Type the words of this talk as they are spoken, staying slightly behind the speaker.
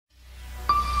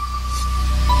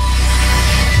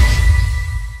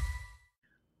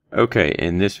Okay,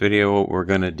 in this video what we're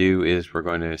going to do is we're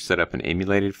going to set up an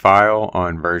emulated file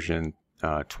on version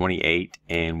 28,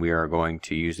 and we are going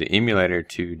to use the emulator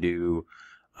to do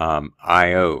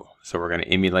I/O. So we're going to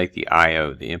emulate the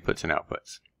I/O, the inputs and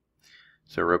outputs.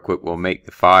 So real quick, we'll make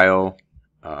the file,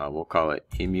 we'll call it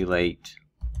emulate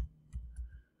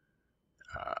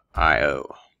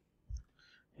I/O.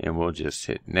 And we'll just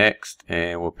hit next,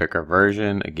 and we'll pick our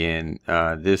version. Again,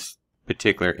 this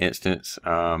particular instance,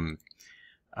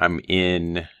 I'm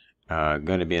going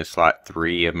to be in slot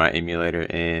 3 of my emulator,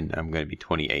 and I'm going to be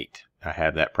 28. I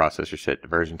have that processor set to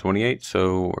version 28,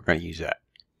 so we're going to use that.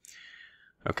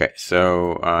 Okay,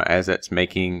 so as that's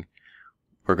making,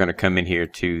 we're going to come in here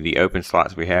to the open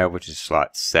slots we have, which is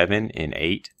slot 7 and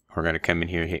 8. We're going to come in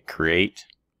here and hit create.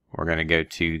 We're going to go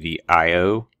to the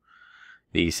I/O,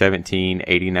 the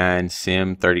 1789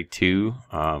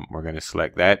 SIM32. We're going to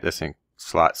select that. That's in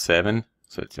slot 7,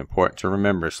 so it's important to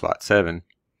remember slot 7.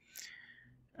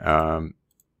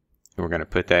 We're going to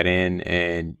put that in,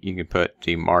 and you can put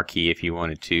the marquee if you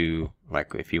wanted to,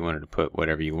 like if you wanted to put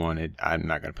whatever you wanted. I'm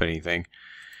not going to put anything.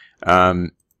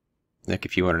 Like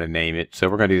if you wanted to name it. So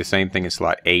we're going to do the same thing in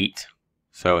slot 8.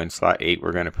 So in slot 8,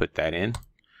 we're going to put that in.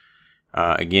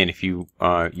 Again, if you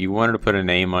wanted to put a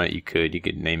name on it, you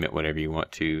could name it whatever you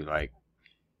want to, like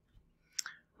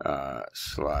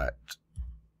slot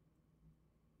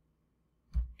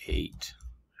 8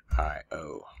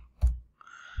 I/O.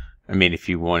 I mean, if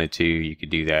you wanted to, you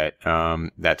could do that.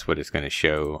 That's what it's going to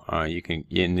show. And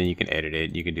then you can edit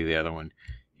it. You can do the other one.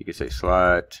 You could say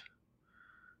slot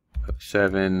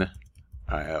 7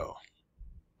 I/O.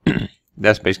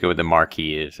 That's basically what the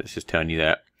marquee is. It's just telling you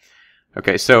that.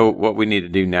 Okay, so what we need to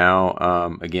do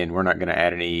now, again, we're not going to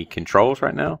add any controls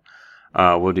right now.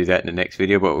 We'll do that in the next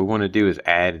video. But what we want to do is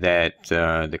add that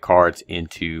the cards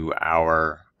into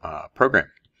our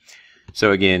program.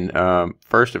 So again,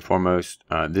 first and foremost,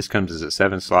 this comes as a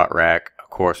 7-slot rack. Of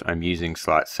course, I'm using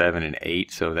slot 7 and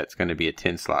 8, so that's going to be a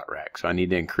 10-slot rack. So I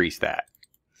need to increase that.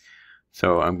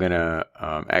 So I'm going to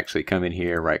actually come in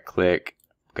here, right-click,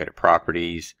 go to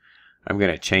Properties. I'm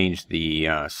going to change the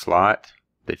slot,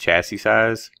 the chassis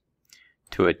size,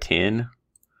 to a 10,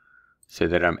 so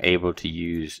that I'm able to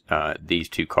use these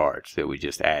two cards that we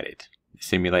just added,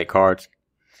 simulate cards.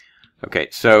 Okay,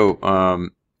 so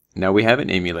now we have an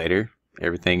emulator.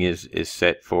 Everything is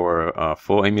set for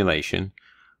full emulation.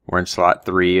 We're in slot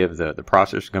 3 of the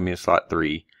processor is going to be in slot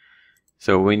 3.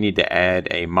 So we need to add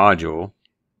a module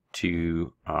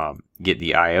to get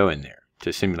the I/O in there,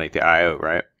 to simulate the I/O,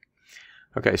 right?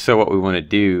 Okay, so what we want to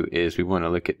do is we want to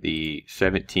look at the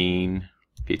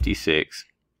 1756,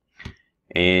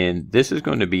 and this is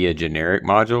going to be a generic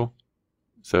module.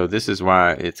 So this is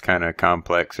why it's kind of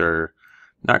complex, or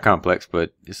not complex,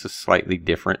 but it's slightly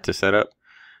different to set up.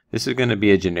 This is going to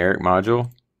be a generic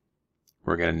module.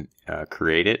 We're going to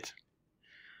create it.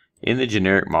 In the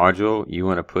generic module, you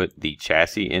want to put the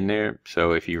chassis in there.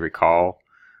 So if you recall,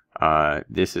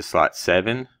 this is slot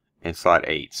 7 and slot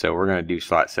 8. So we're going to do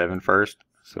slot 7 first.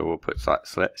 So we'll put slot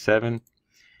 7,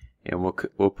 and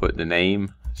we'll put the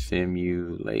name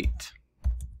simulate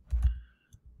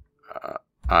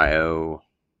I/O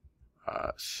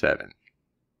 7.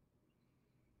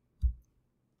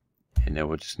 And then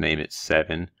we'll just name it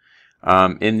 7.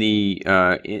 In the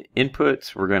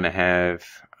inputs, we're going to have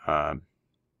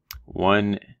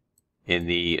 1 in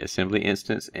the assembly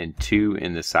instance and 2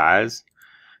 in the size.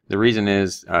 The reason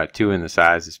is 2 in the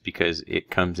size is because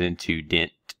it comes into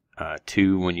DINT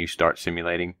 2 when you start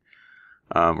simulating.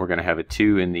 We're going to have a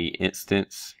 2 in the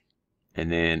instance,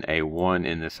 and then a 1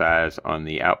 in the size on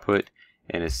the output,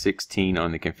 and a 16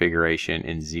 on the configuration,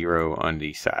 and 0 on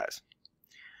the size.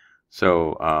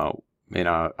 So and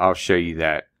I'll show you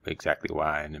that exactly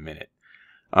why in a minute.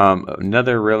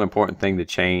 Another real important thing to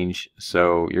change,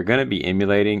 so you're going to be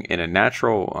emulating in a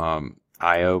natural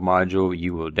I/O module.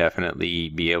 You will definitely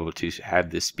be able to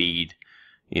have the speed,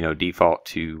 default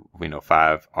to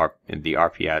 5 in the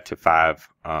RPI to 5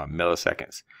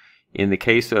 milliseconds. In the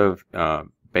case of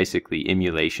basically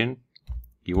emulation,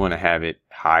 you want to have it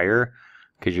higher,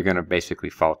 because you're going to basically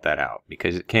fault that out,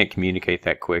 because it can't communicate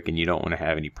that quick, and you don't want to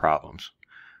have any problems.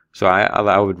 So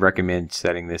I would recommend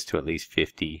setting this to at least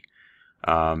 50,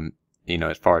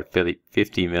 as far as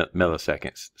 50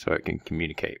 milliseconds, so it can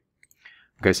communicate.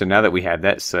 Okay, so now that we have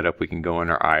that set up, we can go in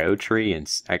our I/O tree and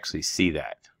actually see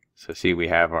that. So see, we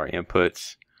have our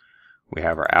inputs, we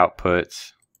have our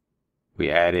outputs,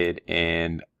 we added,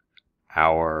 and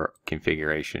our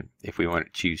configuration, if we want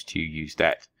to choose to use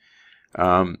that.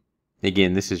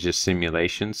 Again, this is just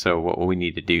simulation, so what we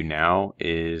need to do now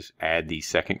is add the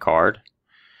second card,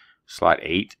 slot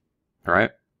 8,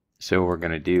 right? So what we're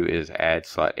going to do is add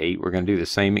slot 8. We're going to do the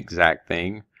same exact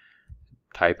thing.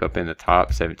 Type up in the top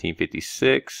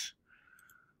 1756.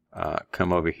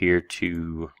 Come over here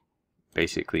to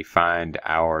basically find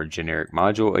our generic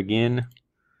module again.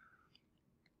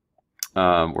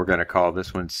 We're going to call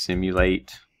this one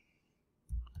simulate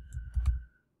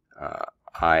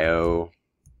IO,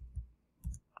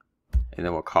 and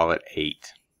then we'll call it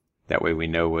 8. That way we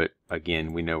know what,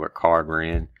 again, we know what card we're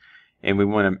in. And we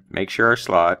want to make sure our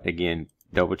slot, again,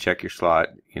 double check your slot.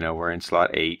 You know, we're in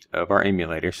slot 8 of our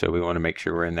emulator, so we want to make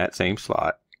sure we're in that same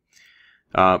slot.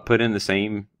 Put in the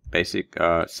same basic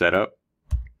setup,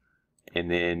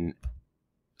 and then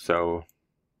so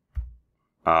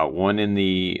 1 in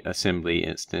the assembly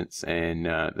instance, and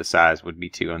the size would be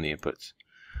 2 on the inputs.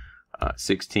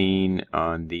 16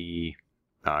 on the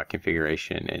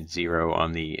configuration, and 0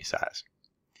 on the size.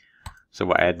 So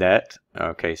we'll add that.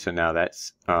 Okay, so now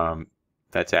that's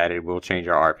added. We'll change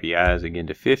our RPIs again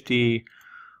to 50.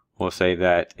 We'll save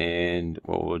that, and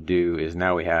what we'll do is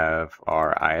now we have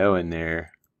our IO in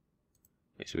there,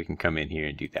 so we can come in here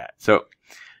and do that. So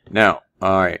now,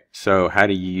 all right, so how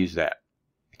do you use that?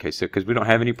 Okay, so because we don't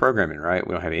have any programming, right?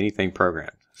 We don't have anything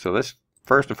programmed. So let's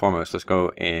first and foremost, let's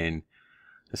go and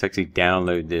let's actually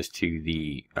download this to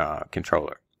the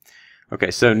controller.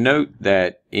 Okay, so note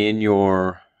that in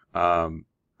your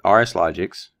RS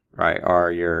Logics, right,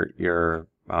 or your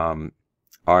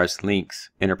RS Links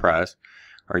Enterprise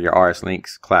or your RS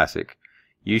Links Classic,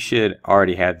 you should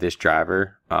already have this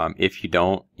driver. If you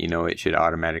don't, you know, it should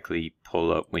automatically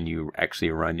pull up when you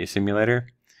actually run your simulator.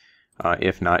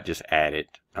 If not, just add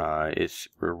it. It's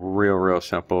real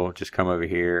simple. Just come over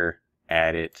here,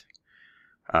 add it,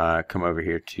 come over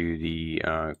here to the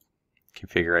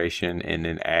configuration, and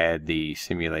then add the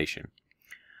simulation.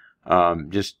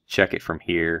 Just check it from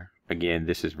here. Again,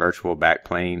 this is virtual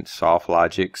backplane. Soft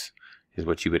Logics is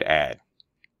what you would add.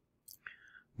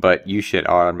 But you should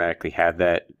automatically have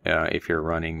that if you're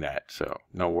running that. So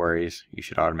no worries, you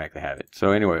should automatically have it.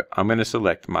 So anyway, I'm going to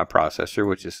select my processor,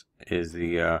 which is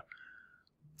the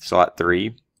slot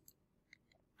 3.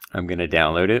 I'm going to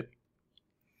download it.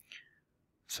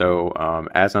 So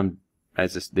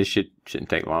this shouldn't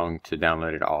take long to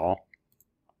download it all.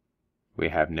 We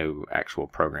have no actual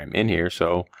program in here,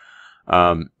 so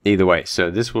either way, so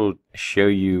this will show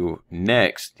you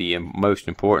next. The most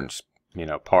important, you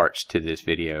know, parts to this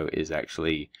video is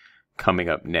actually coming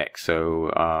up next. So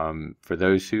for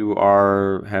those who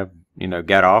have you know,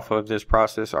 got off of this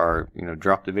process, or you know,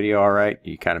 dropped the video, all right,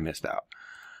 you kind of missed out.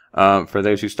 For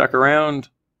those who stuck around,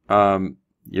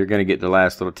 you're going to get the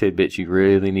last little tidbits you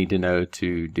really need to know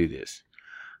to do this.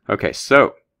 Okay,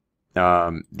 so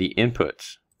the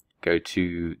inputs, go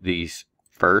to these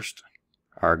first,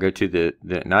 or go to the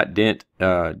not dent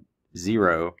 0.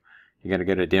 You're going to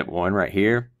go to dent 1 right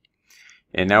here,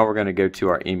 and now we're going to go to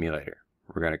our emulator.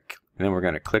 Then we're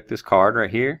going to click this card right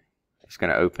here. It's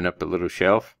going to open up a little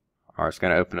shelf, or it's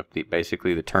going to open up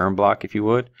basically the term block, if you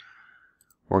would.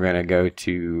 We're going to go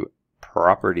to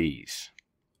properties.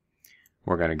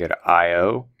 We're going to go to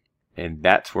IO, and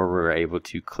that's where we're able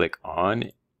to click on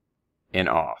and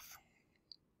off.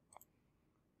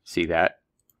 See that?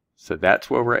 So that's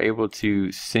where we're able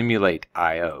to simulate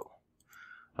IO.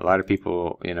 A lot of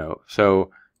people, you know,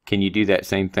 so can you do that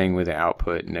same thing with the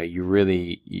output? No, you're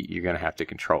going to have to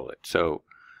control it. So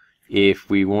if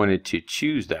we wanted to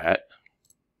choose that,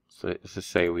 so let's just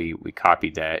say we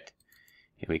copied that,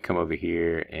 and we come over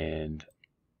here and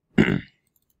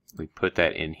we put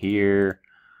that in here,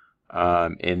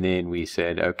 and then we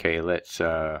said, okay, let's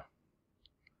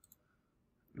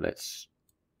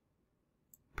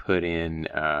put in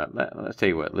let's tell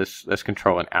you what, let's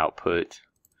control an output,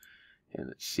 and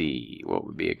let's see what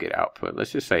would be a good output.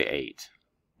 Let's just say 8.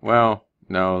 Well,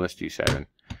 no, let's do 7.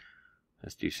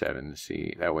 Let's do 7 to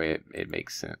see, that way it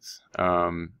makes sense.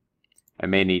 I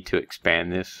may need to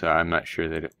expand this, so I'm not sure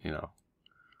that you know,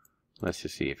 let's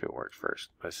just see if it works first.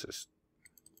 Let's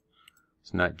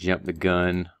not jump the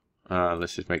gun.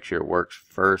 Let's just make sure it works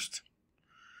first.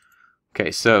 Okay,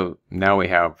 so now we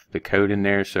have the code in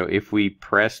there. So if we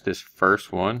press this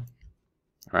first one,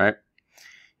 right,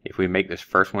 if we make this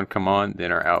first one come on, then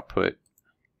our output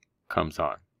comes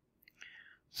on.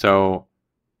 So,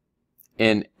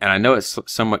 and I know it's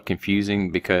somewhat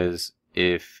confusing, because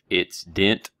if it's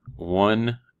dent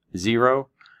 1 0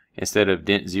 instead of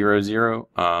dent 0 0,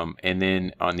 and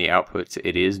then on the outputs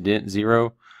it is dent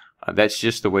 0, that's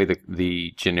just the way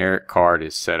the generic card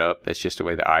is set up. That's just the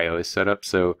way the IO is set up.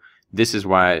 So this is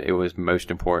why it was most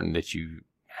important that you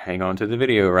hang on to the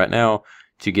video right now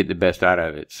to get the best out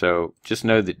of it. So just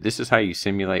know that this is how you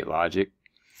simulate logic.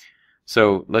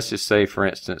 So let's just say, for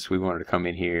instance, we wanted to come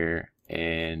in here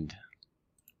and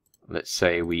let's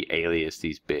say we alias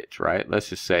these bits, right? Let's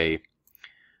just say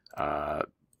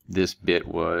this bit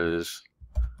was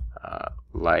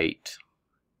light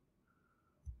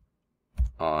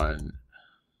on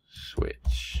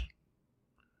switch.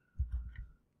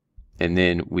 And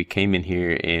then we came in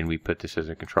here and we put this as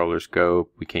a controller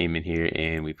scope. We came in here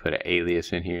and we put an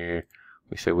alias in here.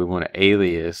 We said we want to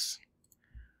alias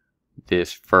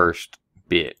this first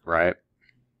bit, right?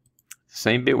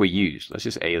 Same bit we used. Let's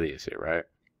just alias it, right?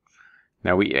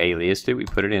 Now we aliased it. We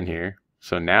put it in here.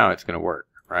 So now it's going to work,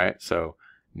 right? So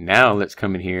now let's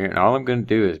come in here, and all I'm going to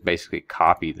do is basically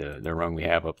copy the rung we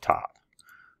have up top.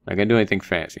 I'm not going to do anything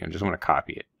fancy. I just want to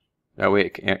copy it. That way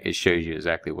it shows you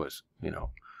exactly what's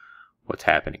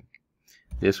happening.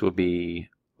 This will be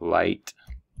light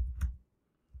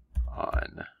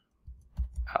on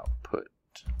output.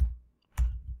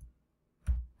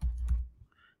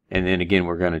 And then again,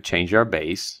 we're going to change our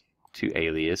base to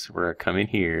alias. We're going to come in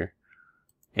here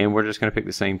and we're just going to pick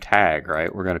the same tag,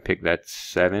 right? We're going to pick that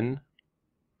 7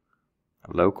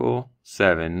 local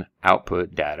 7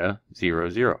 output data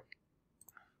 00,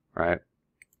 right?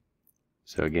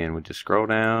 So again, we'll just scroll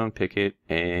down, pick it,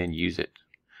 and use it.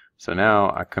 So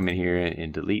now I come in here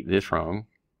and delete this rung.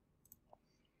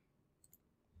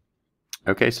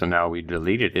 Okay, so now we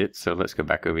deleted it. So let's go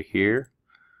back over here.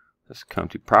 Let's come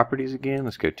to properties again.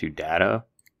 Let's go to data,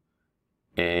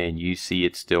 and you see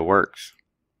it still works,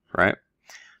 right?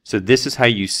 So this is how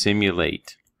you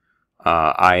simulate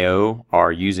I/O,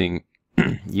 or using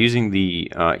using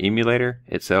the emulator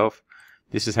itself.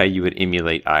 This is how you would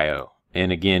emulate I/O.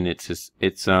 And again, it's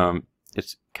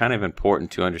kind of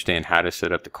important to understand how to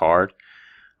set up the card.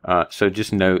 So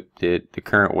just note that the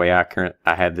current way I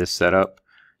have this set up,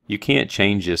 you can't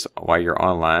change this while you're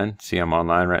online. See, I'm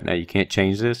online right now. You can't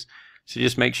change this. So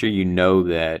just make sure you know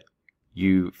that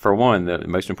for one, the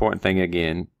most important thing,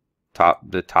 again,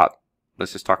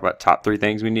 let's just talk about top 3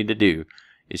 things we need to do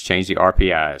is change the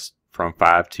RPIs from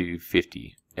 5 to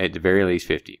 50, at the very least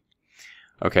 50.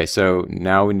 Okay, so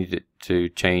now we need to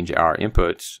change our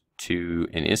inputs to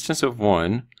an instance of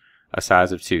 1, a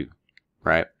size of 2,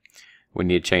 right? We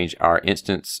need to change our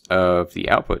instance of the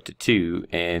output to 2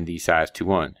 and the size to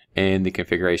 1, and the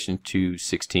configuration to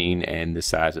 16 and the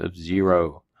size of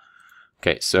 0.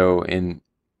 Okay, so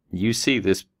you see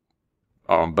this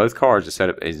on both cards, the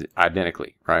setup is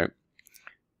identically, right?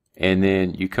 And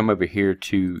then you come over here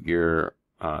to your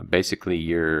basically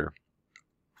your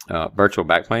virtual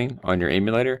backplane on your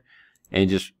emulator, and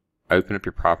just open up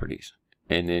your properties,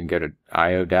 and then go to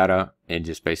I/O data and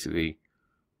just basically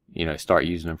start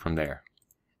using them from there.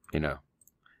 And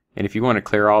if you want to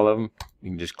clear all of them, you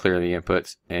can just clear the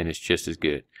inputs, and it's just as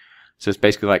good. So it's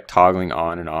basically like toggling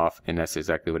on and off, and that's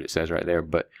exactly what it says right there.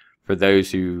 But for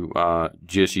those who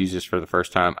just use this for the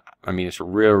first time, I mean, it's a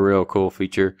real cool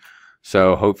feature.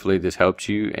 So hopefully this helps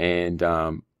you, and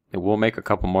we'll make a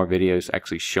couple more videos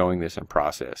actually showing this in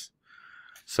process.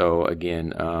 So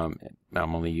again, I'm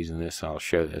only using this, so I'll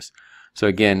show this. So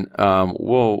again,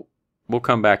 we'll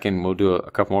come back and we'll do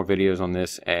a couple more videos on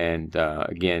this, and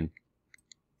again,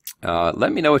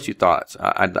 let me know what you thought.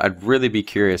 I'd really be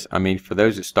curious. I mean, for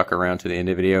those that stuck around to the end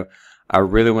of the video, I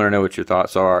really want to know what your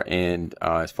thoughts are, and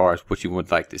as far as what you would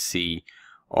like to see,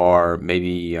 or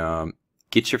maybe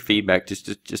get your feedback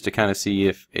just to kind of see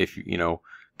if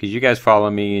because you guys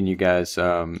follow me, and you guys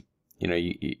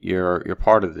you're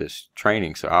part of this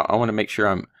training, so I want to make sure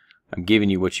I'm giving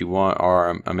you what you want,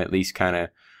 or I'm at least kind of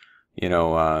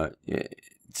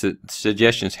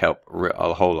suggestions help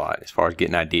a whole lot as far as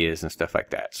getting ideas and stuff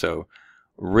like that. So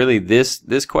really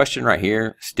this question right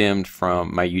here stemmed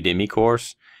from my Udemy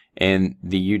course, and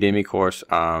the Udemy course,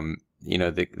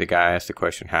 the guy asked the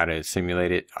question how to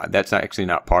simulate it. That's actually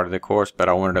not part of the course, but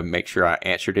I wanted to make sure I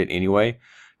answered it anyway,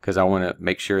 because I want to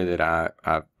make sure that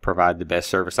I provide the best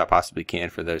service I possibly can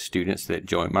for those students that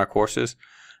join my courses.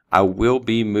 I will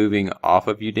be moving off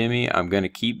of Udemy. I'm going to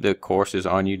keep the courses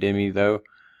on Udemy though,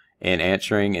 and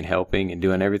answering and helping and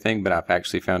doing everything, but I've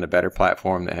actually found a better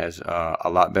platform that has a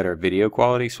lot better video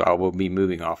quality, so I will be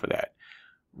moving off of that.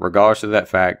 Regardless of that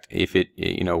fact, if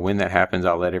when that happens,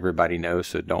 I'll let everybody know,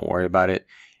 so don't worry about it.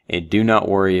 And do not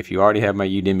worry, if you already have my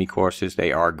Udemy courses,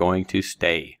 they are going to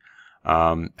stay.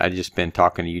 I've just been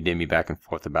talking to Udemy back and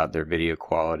forth about their video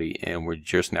quality, and we're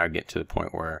just now getting to the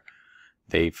point where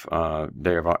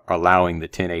they're allowing the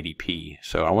 1080p.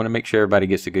 So I want to make sure everybody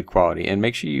gets the good quality, and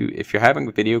make sure if you're having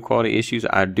video quality issues,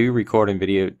 I do record in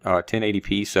video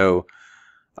 1080p. So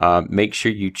make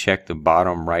sure you check the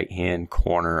bottom right hand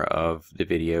corner of the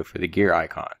video for the gear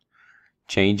icon.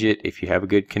 Change it. If you have a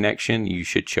good connection, you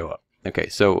should show up. Okay,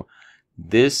 so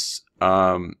This,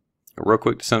 real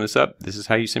quick to sum this up, this is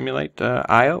how you simulate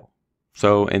I/O.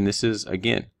 So, and this is,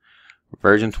 again,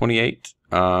 version 28,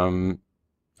 and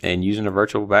using a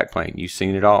virtual backplane. You've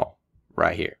seen it all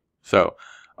right here. So,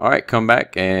 all right, come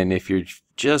back, and if you're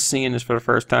just seeing this for the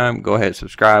first time, go ahead and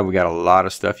subscribe. We got a lot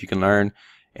of stuff you can learn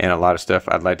and a lot of stuff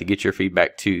I'd like to get your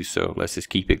feedback too. So let's just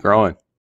keep it growing.